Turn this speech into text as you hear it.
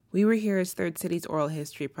We Were Here is Third City's oral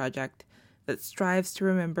history project that strives to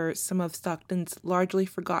remember some of Stockton's largely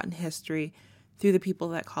forgotten history through the people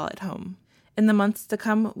that call it home. In the months to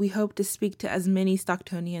come, we hope to speak to as many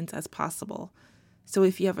Stocktonians as possible. So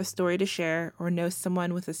if you have a story to share or know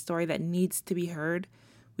someone with a story that needs to be heard,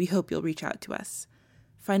 we hope you'll reach out to us.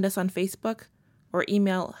 Find us on Facebook or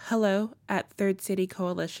email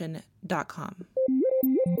hello@thirdcitycoalition.com.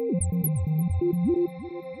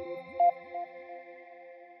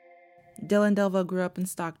 Dylan Delvo grew up in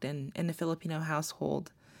Stockton in a Filipino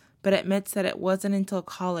household, but admits that it wasn't until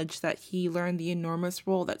college that he learned the enormous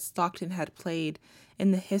role that Stockton had played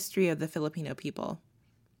in the history of the Filipino people.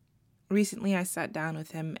 Recently, I sat down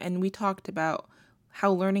with him and we talked about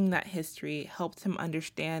how learning that history helped him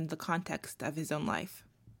understand the context of his own life.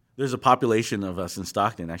 There's a population of us in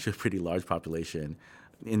Stockton, actually a pretty large population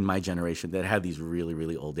in my generation, that had these really,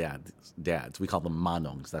 really old dads. We call them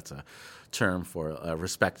manongs. That's a term for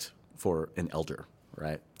respect for an elder,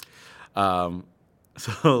 right? So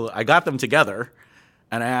I got them together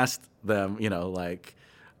and I asked them, do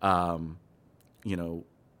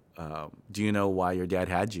you know why your dad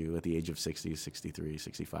had you at the age of 60, 63,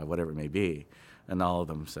 65, whatever it may be? And all of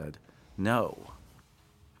them said, no.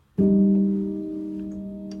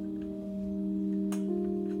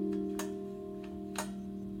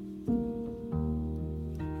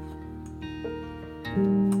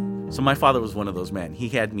 So my father was one of those men. He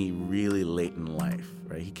had me really late in life,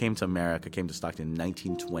 right? He came to Stockton in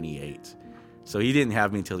 1928. So he didn't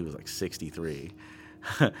have me until he was like 63.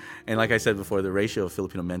 And like I said before, the ratio of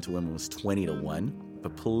Filipino men to women was 20-1. The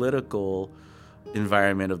political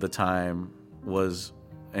environment of the time was,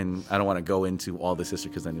 and I don't want to go into all this history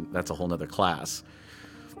because then that's a whole nother class,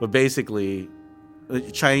 but basically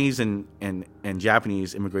Chinese and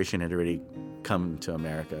Japanese immigration had already come to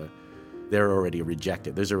America. They're already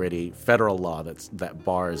rejected. There's already federal law that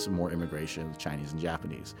bars more immigration of Chinese and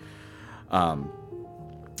Japanese. And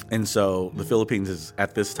so the Philippines is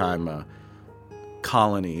at this time a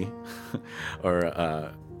colony or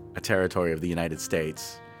a territory of the United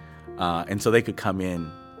States. And so they could come in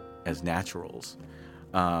as naturals.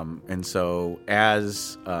 And so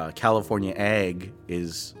as California Ag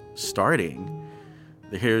is starting,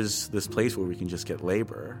 here's this place where we can just get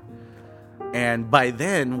labor. And by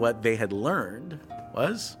then, what they had learned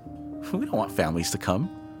was, we don't want families to come.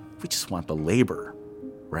 We just want the labor,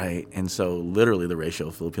 right? And so literally the ratio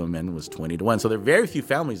of Filipino men was 20-1. So there are very few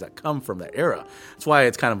families that come from that era. That's why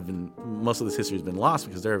it's kind of been, most of this history has been lost,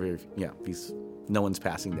 because there are no one's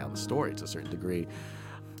passing down the story to a certain degree.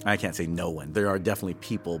 I can't say no one. There are definitely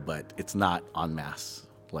people, but it's not en masse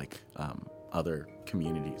like other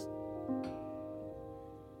communities.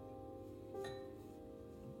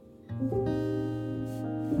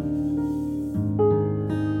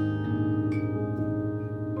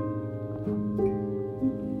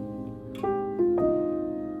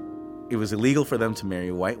 It was illegal for them to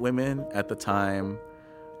marry white women at the time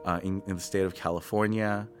in the state of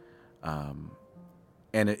California. And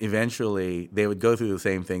eventually they would go through the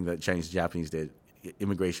same thing that Chinese and Japanese did.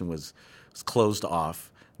 Immigration was closed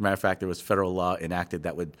off. As a matter of fact, there was federal law enacted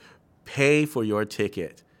that would pay for your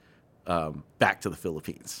ticket back to the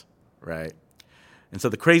Philippines, right? And so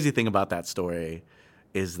the crazy thing about that story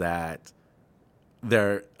is that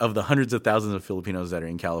of the hundreds of thousands of Filipinos that are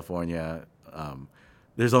in California,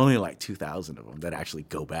 there's only like 2,000 of them that actually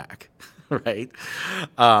go back, right?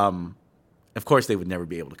 Of course, they would never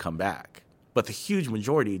be able to come back. But the huge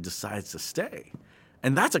majority decides to stay.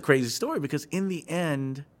 And that's a crazy story because in the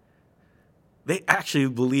end, they actually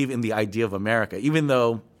believe in the idea of America. Even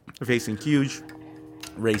though they're facing huge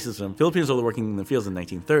racism, Filipinos were working in the fields in the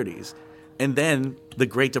 1930s. And then the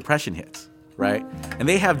Great Depression hits, right? And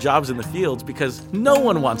they have jobs in the fields because no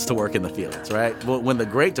one wants to work in the fields, right? But when the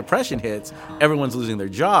Great Depression hits, everyone's losing their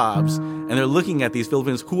jobs, and they're looking at these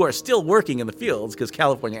Filipinos who are still working in the fields because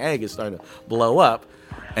California Ag is starting to blow up,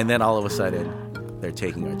 and then all of a sudden, they're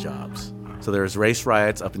taking our jobs. So there's race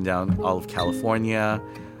riots up and down all of California,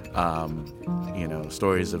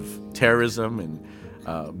 stories of terrorism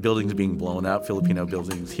and buildings being blown up, Filipino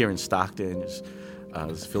buildings here in Stockton.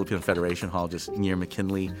 There's Filipino Federation Hall just near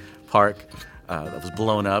McKinley Park that was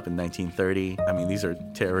blown up in 1930. I mean, these are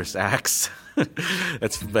terrorist acts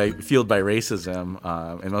that's fueled by racism,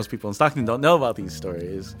 and most people in Stockton don't know about these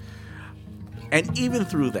stories. And even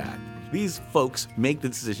through that, these folks make the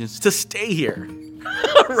decisions to stay here,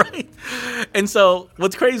 right? And so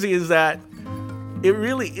what's crazy is that it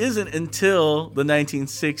really isn't until the late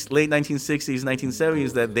 1960s,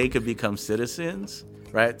 1970s that they could become citizens,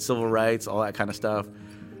 right? Civil rights, all that kind of stuff.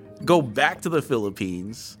 Go back to the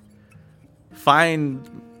Philippines, find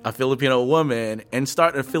a Filipino woman and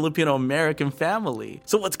start a Filipino American family.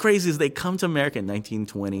 So what's crazy is they come to America in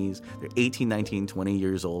 1920s. They're 18, 19, 20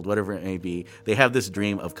 years old, whatever it may be. They have this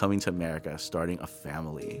dream of coming to America, starting a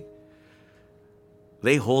family.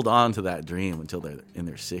 They hold on to that dream until they're in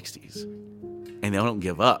their 60s. And they don't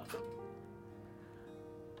give up.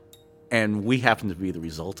 And we happen to be the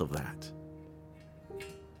result of that.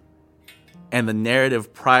 And the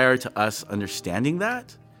narrative prior to us understanding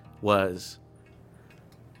that was,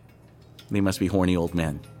 they must be horny old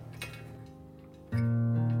men.